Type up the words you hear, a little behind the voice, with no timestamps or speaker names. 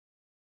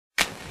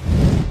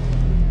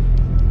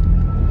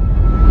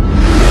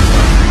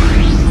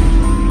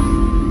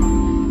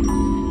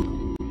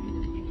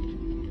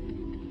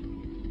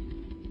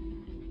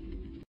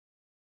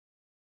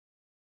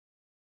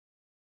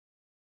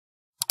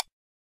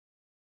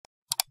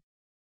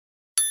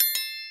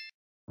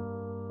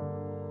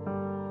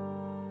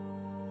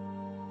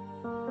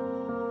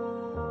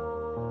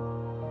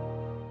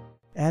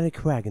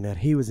Eric Wagner.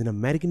 He was an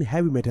American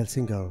heavy metal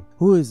singer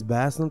who is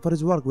best known for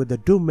his work with the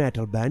doom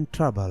metal band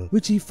Trouble,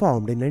 which he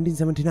formed in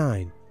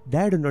 1979.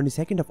 Died on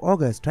 22nd of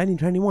August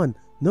 2021.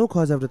 No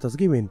cause of death was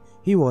given.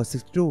 He was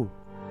 62.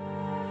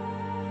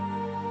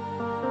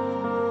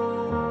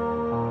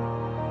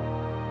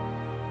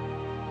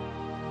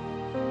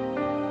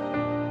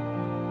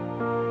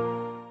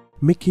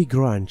 Micki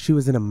Grant. She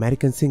was an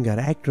American singer,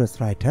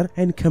 actress, writer,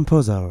 and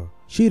composer.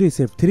 She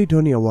received 3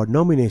 Tony Award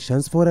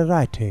nominations for her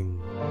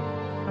writing.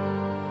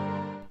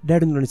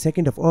 Died on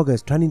 22nd of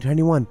August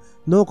 2021.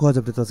 No cause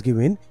of death was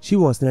given. She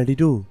was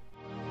 92.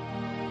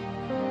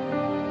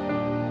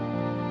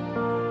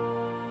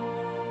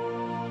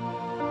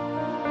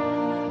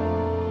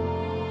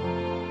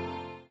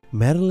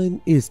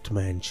 Marilyn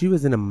Eastman. She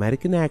was an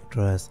American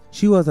actress.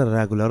 She was a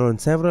regular on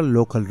several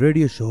local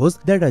radio shows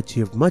that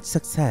achieved much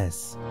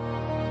success.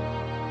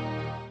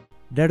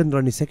 Died on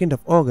 22nd of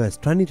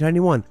August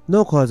 2021.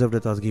 No cause of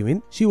death was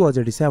given. She was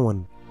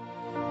 87.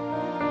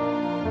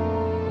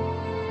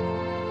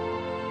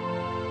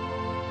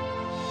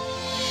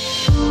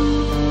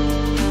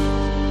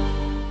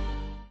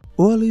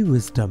 Olli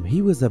Wisdom.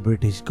 He was a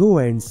British go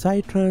and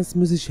psytrance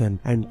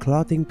musician and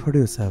clothing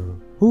producer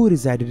who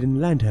resided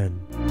in London.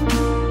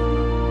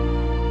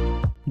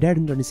 Died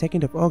on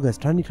 22nd of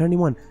August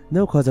 2021.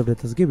 No cause of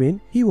death was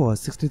given. He was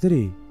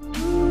 63.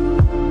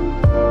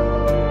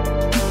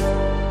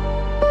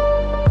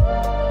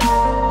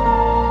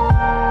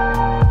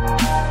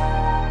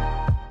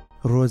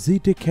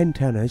 Rosita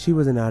Quintana. She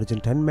was an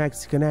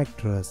Argentine-Mexican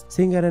actress,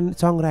 singer and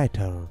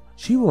songwriter.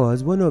 She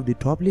was one of the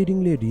top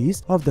leading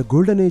ladies of the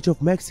golden age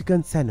of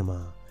Mexican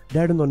cinema.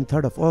 Died on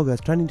 23rd of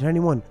August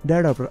 2021.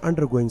 Died after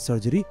undergoing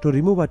surgery to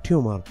remove a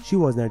tumor. She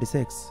was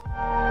 96.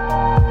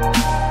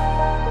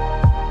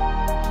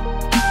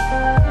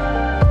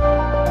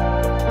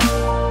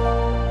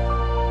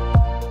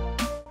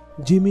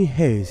 Jimmy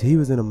Hayes. He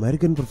was an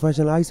American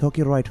professional ice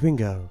hockey right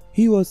winger.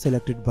 He was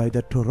selected by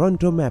the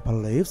Toronto Maple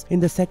Leafs in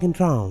the 2nd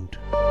round.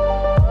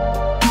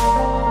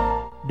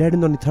 Died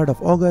on 23rd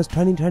of August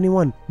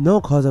 2021.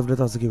 No cause of death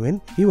was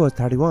given. He was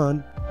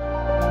 31.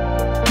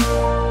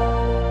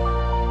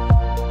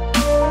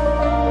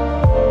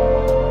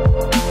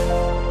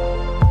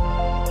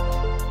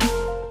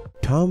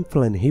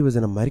 Flynn. He was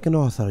an American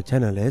author,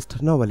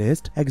 journalist,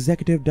 novelist,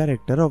 executive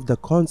director of the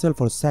Council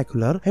for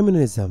Secular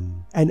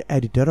Humanism, and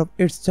editor of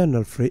its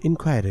journal Free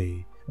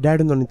Inquiry.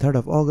 Died on 23rd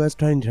of August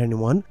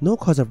 2021. No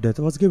cause of death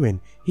was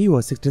given. He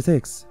was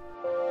 66.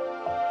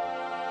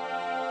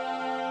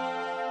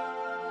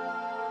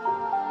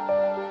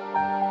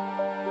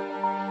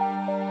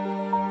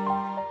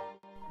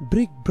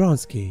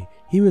 Bronsky.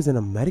 He was an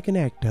American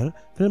actor,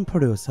 film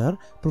producer,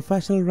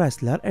 professional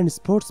wrestler, and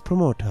sports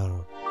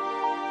promoter.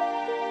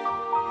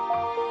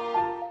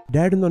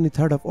 Died on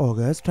 23rd of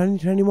August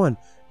 2021.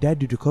 Died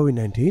due to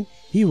COVID-19.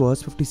 He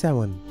was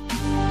 57.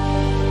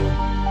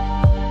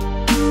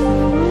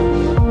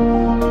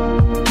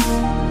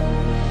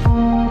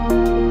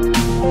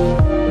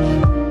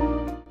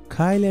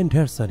 Kyle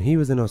Anderson. He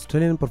was an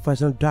Australian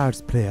professional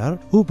darts player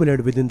who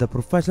played within the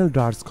Professional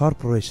Darts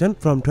Corporation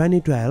from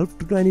 2012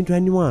 to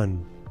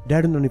 2021.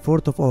 Died on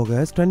 24th of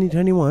August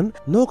 2021.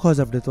 No cause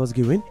of death was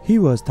given. He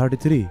was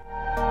 33.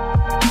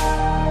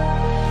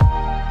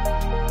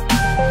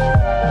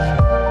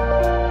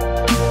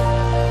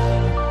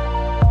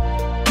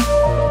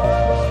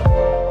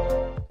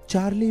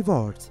 Charlie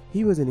Watts.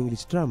 He was an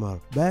English drummer,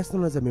 best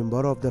known as a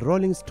member of the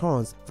Rolling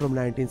Stones from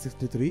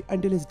 1963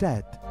 until his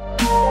death.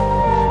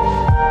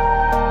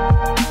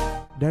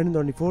 Died on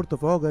 24th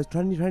of August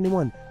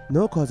 2021.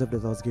 No cause of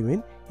death was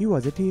given. He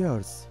was 80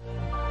 years.